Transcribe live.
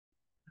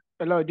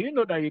Hello, do you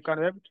know that you can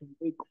be able to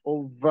make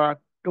over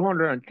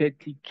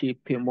 230K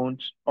per month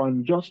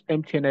on just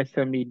MTN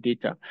SME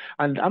data?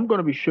 And I'm going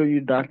to be showing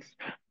you that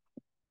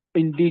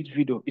in this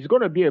video. It's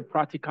going to be a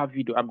practical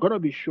video. I'm going to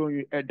be showing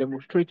you and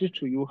demonstrating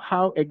to you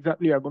how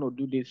exactly you're going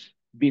to do this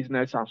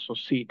business and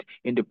succeed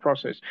in the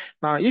process.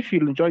 Now, if you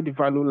enjoy the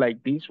value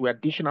like this, we're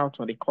dishing out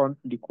on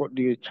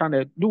the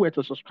channel. Do wait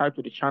to subscribe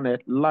to the channel,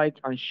 like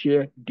and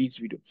share this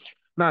video.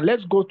 Now,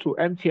 let's go to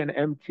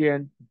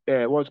MTN,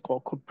 what's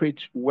called corporate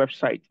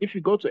website. If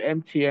you go to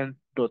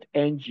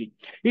MTN.ng,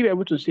 you'll be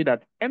able to see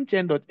that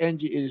MTN.ng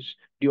is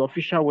the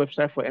official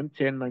website for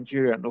MTN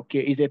Nigeria.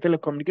 Okay, it's a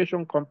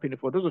telecommunication company.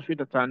 For those of you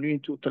that are new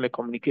into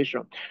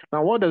telecommunication,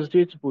 now what does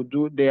these people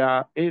do? They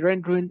are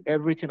rendering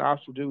everything that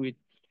has to do with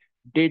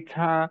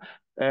data,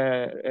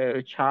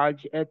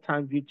 charge,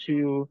 airtime,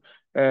 VTU,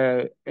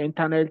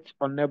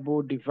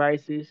 internet-enabled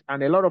devices,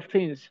 and a lot of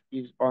things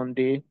is on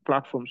the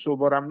platform. So,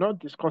 but I'm not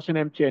discussing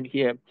MTN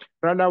here.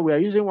 Rather, we are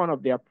using one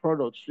of their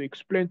products to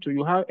explain to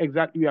you how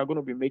exactly we are going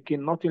to be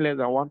making nothing less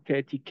than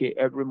 130K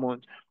every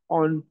month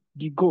on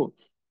the go.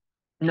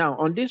 Now,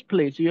 on this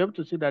place, you have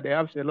to see that they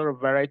have a lot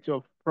of variety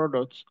of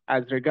products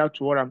as regard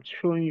to what I'm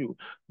showing you,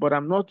 but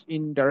I'm not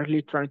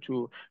indirectly trying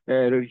to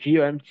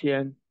review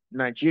MTN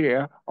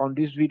Nigeria on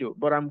this video,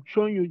 but I'm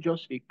showing you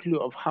just a clue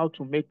of how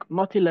to make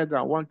nothing less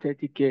than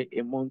 130K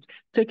a month,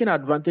 taking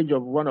advantage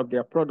of one of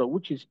their products,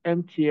 which is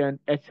MTN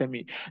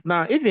SME.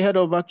 Now, if you head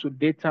over to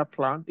data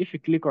plan, if you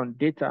click on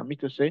data, I mean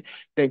to say,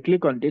 then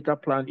click on data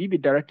plan, you'll be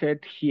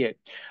directed here.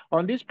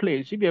 On this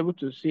place, you'll be able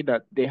to see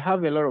that they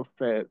have a lot of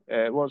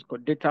what's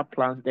called data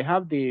plans. They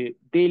have the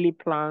daily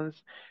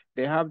plans,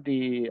 they have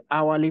the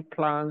hourly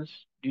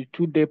plans, the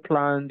 2-day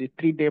plan, the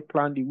 3-day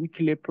plan, the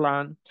weekly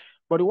plan.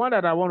 But the one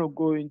that I want to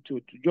go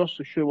into just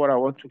to show what I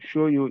want to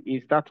show you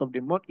is that of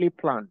the monthly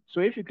plan. So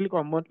if you click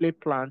on monthly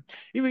plan,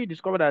 you will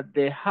discover that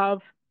they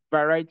have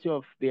variety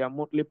of their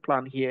monthly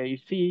plan here. You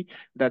see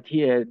that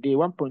here the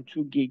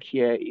 1.2 gig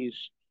here is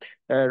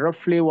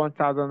roughly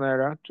 1,000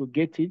 naira to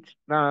get it.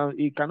 Now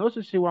you can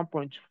also see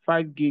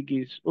 1.5 gig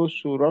is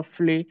also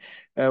roughly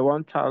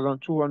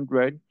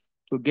 1,200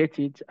 to get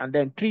it, and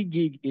then 3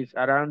 gig is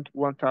around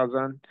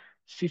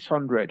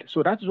 1,600.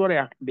 So that's what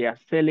they are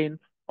selling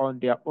on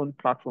their own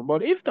platform.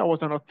 But if there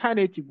was an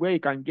alternative where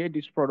you can get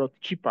this product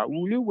cheaper,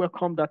 will you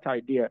welcome that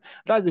idea?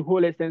 That's the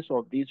whole essence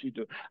of this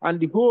video. And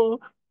the whole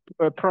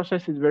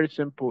process is very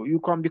simple. You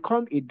can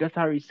become a data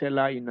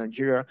reseller in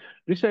Nigeria,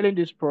 reselling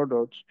this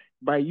product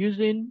by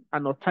using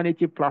an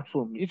alternative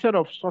platform. Instead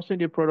of sourcing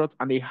the product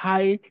at a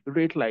high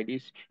rate like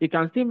this, you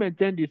can still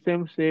maintain the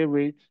same sale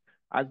rates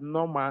as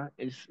normal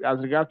as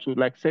regard to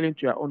like selling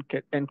to your own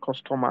end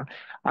customer,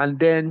 and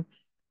then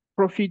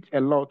profit a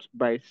lot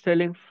by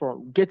selling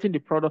from getting the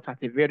product at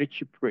a very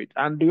cheap rate.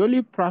 And the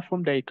only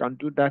platform that you can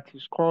do that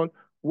is called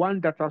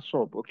One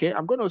Datasub. Okay,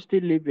 I'm going to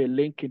still leave a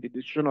link in the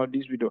description of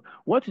this video.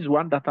 What is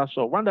One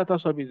Datasub? One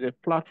Datasub is a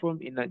platform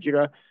in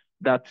Nigeria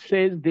that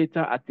sells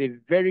data at a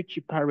very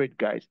cheaper rate,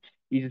 guys.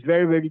 It's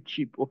very, very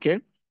cheap. Okay.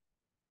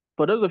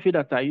 For those of you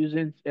that are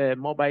using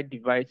mobile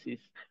devices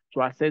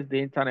to access the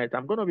internet,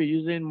 I'm going to be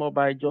using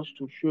mobile just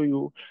to show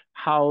you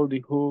how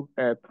the whole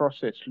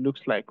process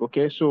looks like.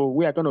 Okay, so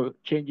we are going to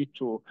change it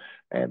to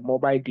a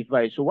mobile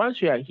device. So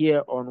once you are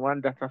here on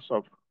One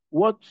Datasub,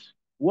 what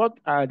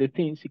are the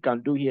things you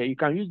can do here? You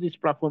can use this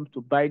platform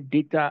to buy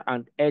data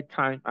and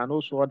airtime and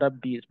also other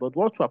bills. But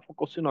what we're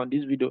focusing on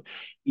this video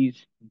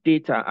is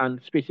data,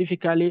 and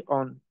specifically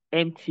on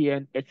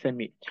MTN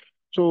SME.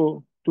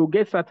 So to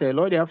get started,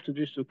 all you have to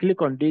do is to click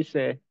on this,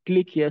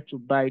 click here to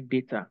buy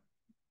data.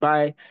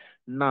 Buy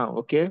now,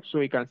 okay?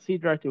 So you can see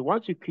it right here.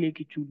 Once you click,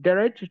 it will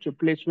direct you to a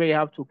place where you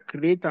have to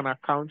create an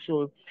account.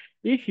 So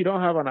if you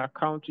don't have an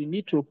account, you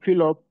need to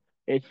fill up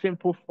a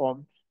simple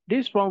form.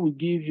 This form will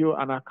give you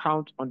an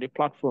account on the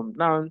platform.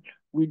 Now,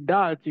 with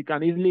that, you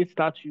can easily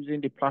start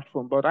using the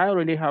platform. But I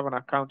already have an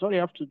account. All you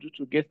have to do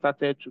to get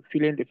started to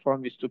fill in the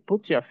form is to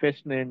put your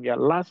first name, your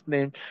last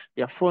name,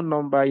 your phone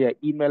number, your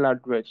email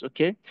address,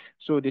 okay?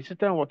 So the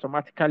system will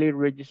automatically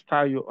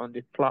register you on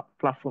the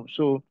platform.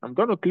 So I'm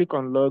going to click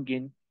on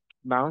login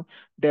now,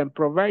 then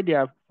provide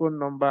your phone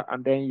number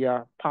and then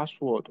your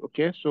password,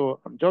 okay? So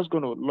I'm just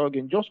going to log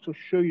in just to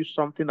show you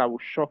something that will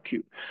shock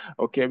you,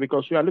 okay?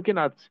 Because we are looking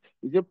at,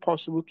 is it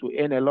possible to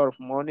earn a lot of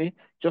money,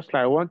 just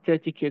like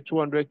 130K,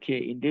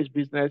 200K in this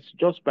business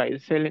just by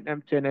selling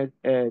MTN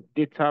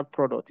data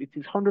product? It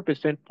is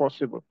 100%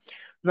 possible.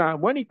 Now,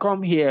 when you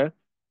come here,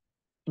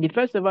 the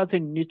first ever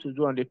thing you need to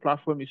do on the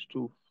platform is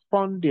to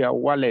fund their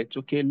wallet,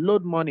 okay?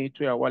 Load money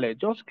to your wallet.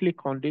 Just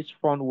click on this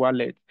fund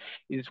wallet.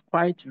 It's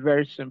quite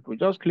very simple.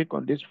 Just click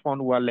on this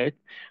fund wallet.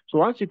 So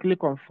once you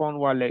click on fund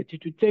wallet,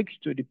 it will take you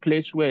to the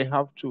place where you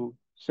have to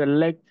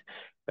select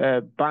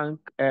bank,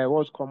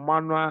 what's called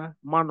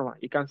manual.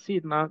 You can see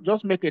it now.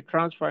 Just make a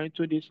transfer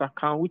into this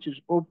account, which is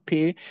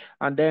OPay,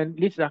 and then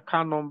this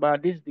account number,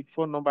 this is the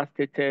phone number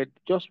stated.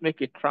 Just make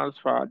a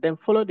transfer. Then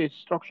follow the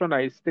instruction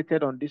that is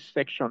stated on this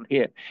section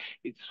here.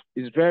 It's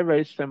very,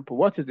 very simple.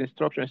 What is the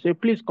instruction? Say,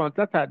 please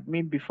contact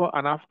admin before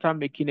and after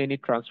making any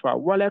transfer.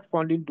 Wallet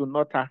funding do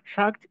not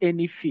attract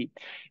any fee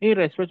in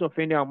respect of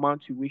any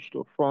amount you wish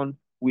to fund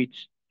with.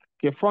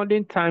 Okay,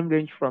 funding time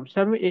range from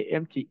 7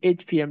 a.m. to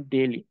 8 p.m.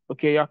 daily.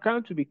 Okay, your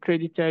account will be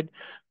credited,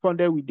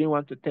 funded within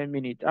 1 to 10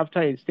 minutes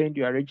after you send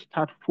your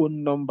registered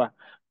phone number.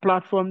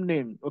 Platform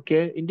name,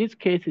 okay, in this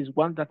case is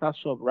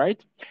Datasub,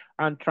 right?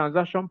 And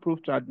transaction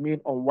proof to admin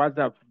on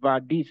WhatsApp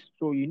via this.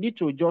 So you need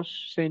to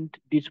just send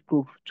this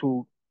proof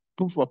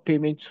of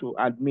payment to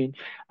admin,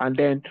 and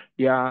then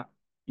your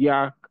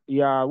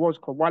what's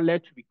called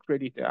wallet to be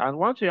credited. And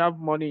once you have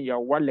money in your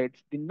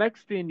wallet, the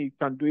next thing you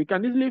can do, you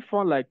can easily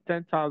fund like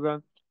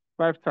 10,000,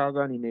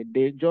 5,000 in a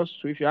day.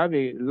 Just so if you have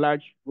a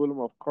large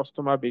volume of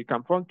customer base, you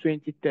can fund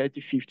 20,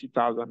 30,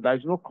 50,000. There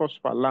is no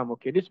cost per alarm.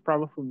 Okay, this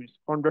platform is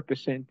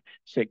 100%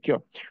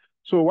 secure.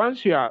 So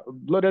once you are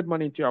loaded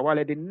money into your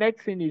wallet, the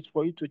next thing is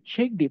for you to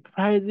check the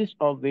prices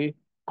of the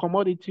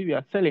commodity you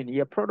are selling,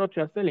 your product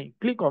you are selling.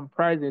 Click on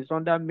prices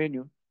under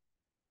menu.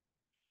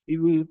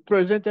 You will be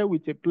presented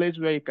with a place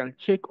where you can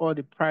check all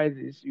the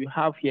prices you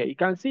have here. You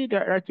can see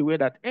that right away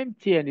that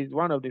MTN is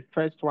one of the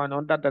first one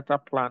under data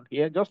plan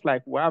here, just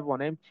like we have on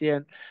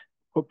MTN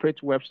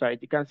corporate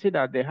website. You can see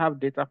that they have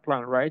data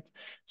plan, right?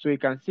 So you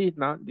can see it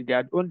now,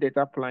 their own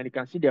data plan. You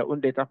can see their own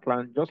data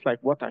plan, just like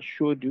what I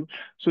showed you.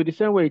 So the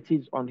same way it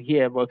is on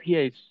here, but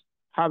here it's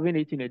having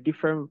it in a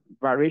different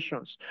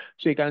variations.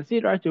 So you can see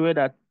right away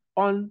that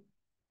on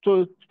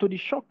to the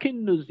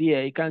shocking news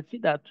here, you can see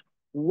that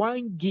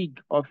 1 gig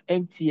of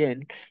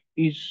MTN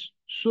is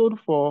sold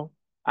for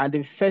at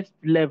the first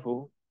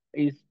level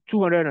is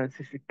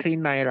 263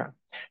 naira.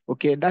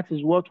 Okay, that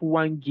is what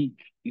 1 gig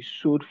is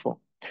sold for.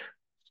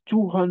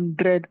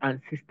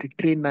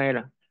 263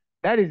 naira.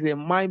 That is a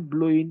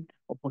mind-blowing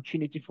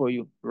opportunity for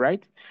you,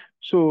 right?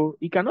 So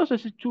you can also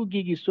see 2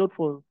 gig is sold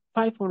for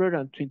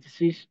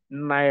 526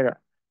 naira.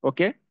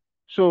 Okay.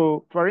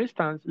 So for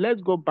instance,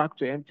 let's go back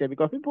to MTN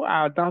because people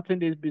are doubting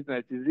this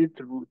business. Is it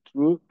true?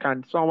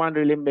 Can someone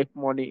really make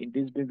money in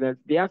this business?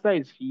 The answer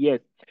is yes.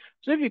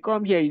 So if you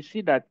come here, you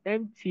see that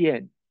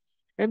MTN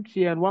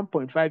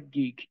 1.5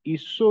 gig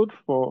is sold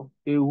for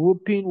a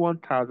whopping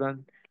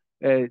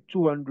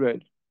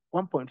 1,200,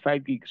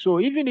 1.5 gig. So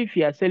even if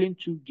you are selling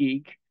 2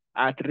 gig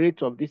at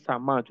rate of this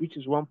amount, which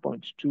is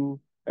 1.2,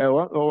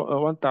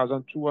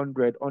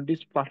 1,200 on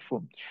this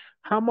platform,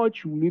 how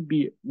much will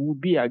be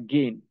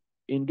again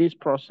in this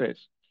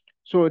process?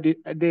 So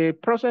the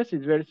process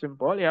is very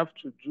simple. All you have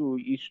to do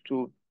is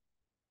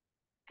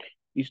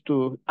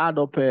to add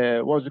up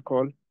what's it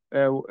called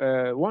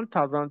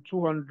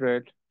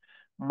 1,200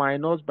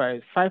 minus by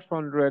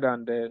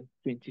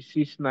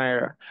 526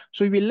 naira.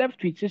 So you'll be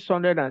left with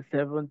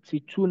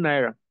 672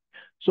 naira.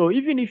 So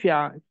even if you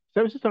are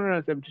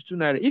 672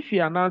 naira, if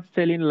you are now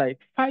selling like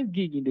 5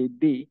 gig in a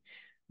day,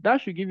 that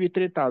should give you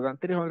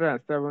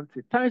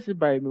 3,370 times it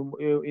by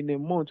in a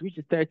month, which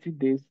is 30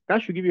 days.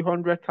 That should give you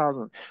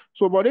 100,000.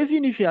 So, but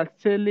even if you are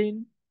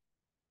selling,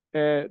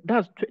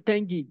 that's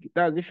 10 gig.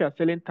 That's if you are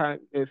selling 10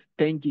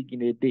 gig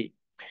in a day.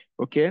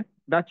 Okay,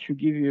 that should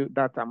give you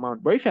that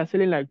amount. But if you're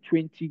selling like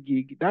 20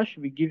 gig, that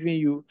should be giving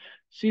you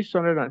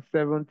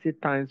 670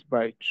 times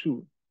by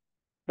 2.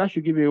 That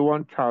should give you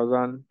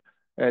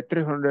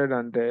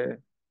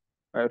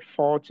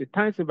 1,340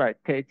 times by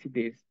 30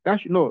 days. That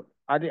should, no,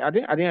 I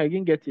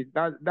didn't get it.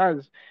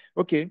 That's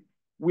okay.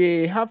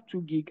 We have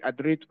 2 gig at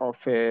the rate of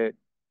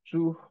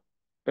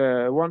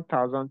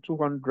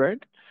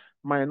 1,200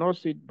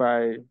 minus it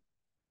by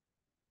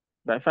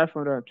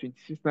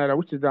 526 naira,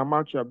 which is the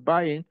amount you're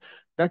buying.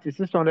 That is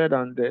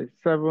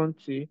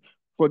 670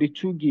 for the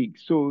 2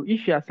 gigs. So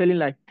if you are selling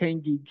like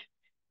 10 gigs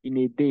in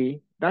a day,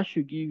 that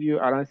should give you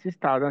around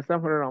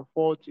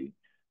 6,740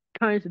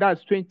 times,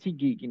 that's 20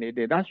 gig in a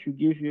day. That should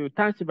give you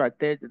times by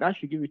 30, that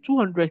should give you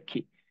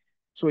 200K.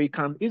 So you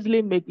can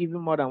easily make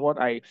even more than what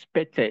I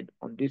expected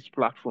on this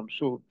platform.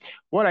 So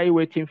what are you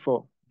waiting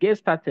for? Get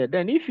started.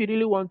 Then if you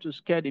really want to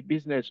scale the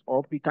business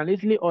up, you can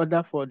easily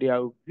order for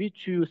their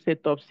VTU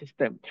setup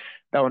system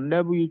that will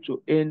enable you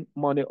to earn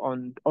money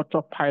on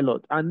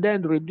autopilot and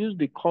then reduce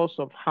the cost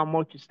of how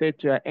much you sell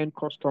to your end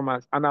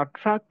customers and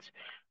attract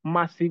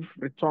massive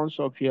returns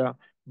of your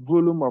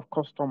volume of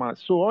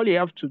customers. So all you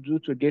have to do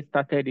to get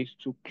started is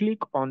to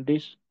click on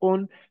this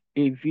own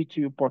a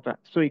VTU portal.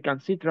 So you can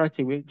see it right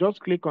away. Just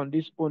click on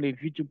this own a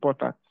VTU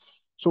portal.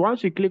 So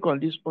once you click on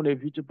this own a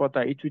VTU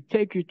portal, it will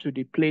take you to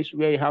the place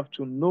where you have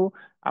to know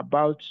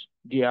about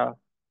their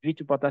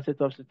VTU portal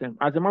setup system.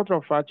 As a matter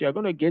of fact, you are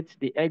going to get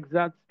the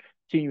exact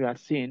thing you are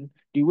seeing,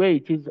 the way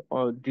it is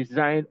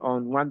designed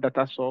on one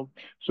Datasub.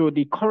 So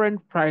the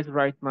current price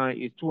right now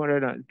is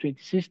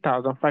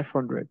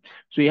 226,500.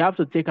 So you have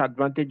to take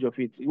advantage of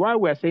it. Why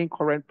we are saying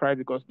current price?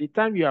 Because the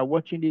time you are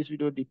watching this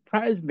video, the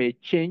price may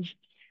change.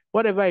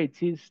 Whatever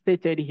it is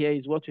stated here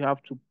is what you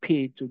have to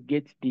pay to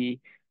get the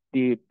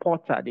the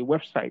portal, the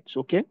websites,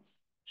 okay?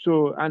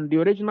 So, and the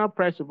original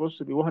price supposed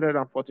to be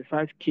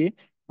 145K,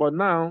 but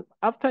now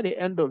after the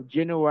end of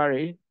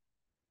January,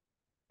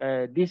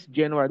 this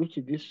January, which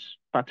is this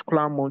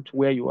particular month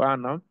where you are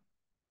now,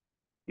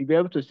 you'll be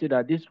able to see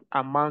that this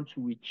amount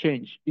will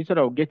change. Instead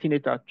of getting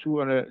it at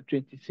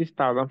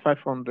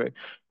 226,500,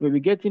 we'll be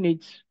getting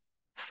it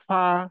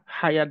far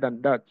higher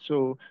than that.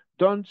 So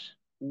don't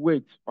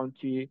wait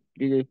until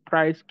the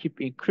price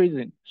keep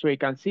increasing. So you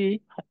can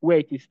see where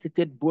it is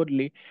stated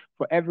boldly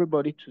for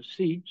everybody to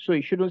see. So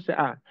you shouldn't say,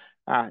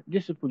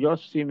 this people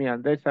just see me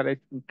and they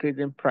started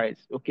increasing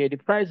price. Okay, the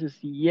price is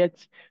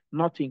yet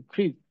not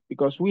increased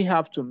because we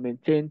have to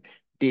maintain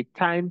the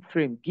time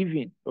frame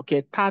given,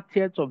 okay,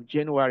 30th of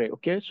January,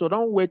 okay? So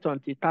don't wait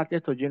until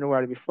 30th of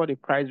January before the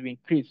price will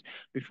increase,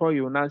 before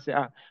you now say,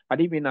 I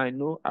didn't I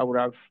know I would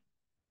have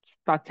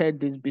started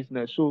this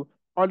business. So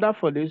order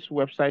for this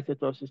website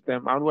setup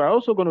system. And we're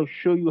also going to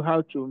show you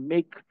how to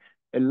make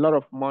a lot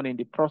of money in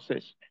the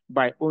process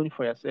by owning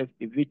for yourself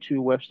a VTU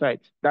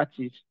website. That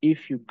is,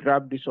 if you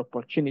grab this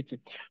opportunity.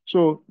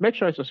 So make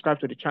sure you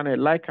subscribe to the channel,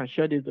 like and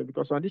share this,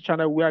 because on this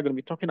channel, we are going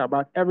to be talking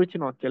about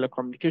everything on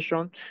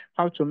telecommunication,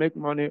 how to make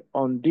money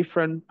on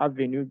different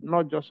avenues,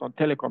 not just on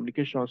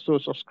telecommunication. So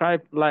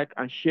subscribe, like,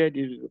 and share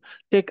this video.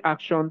 Take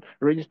action,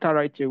 register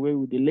right away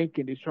with the link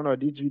in the description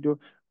of this video.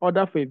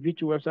 Order for a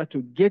VTU website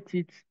to get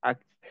it at,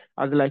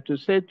 as I like to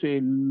say, to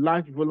a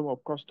large volume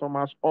of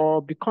customers,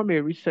 or become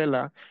a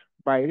reseller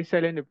by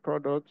reselling the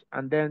product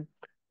and then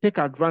take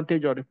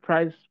advantage of the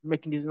price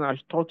mechanism I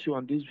taught you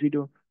on this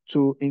video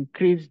to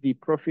increase the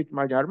profit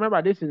margin.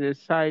 Remember, this is a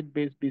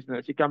side-based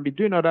business. You can be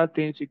doing other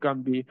things. You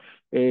can be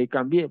a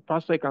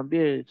pastor, you can be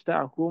a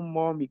stay-at-home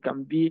mom, you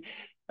can be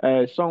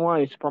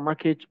someone, a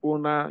supermarket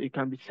owner, you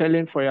can be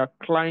selling for your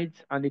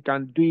clients, and you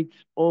can do it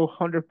all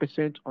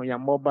 100% on your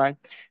mobile.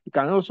 You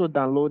can also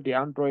download the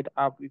Android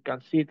app. You can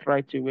see it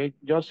right away.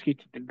 Just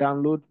hit the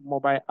download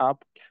mobile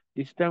app.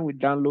 This time we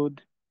download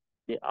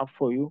the app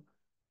for you,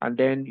 and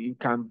then you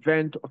can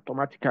vent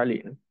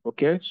automatically.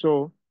 Okay,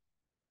 so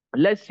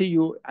let's see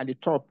you at the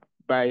top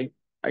by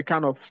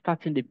kind of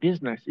starting the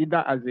business,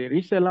 either as a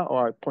reseller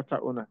or a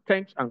portal owner.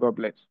 Thanks and God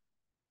bless.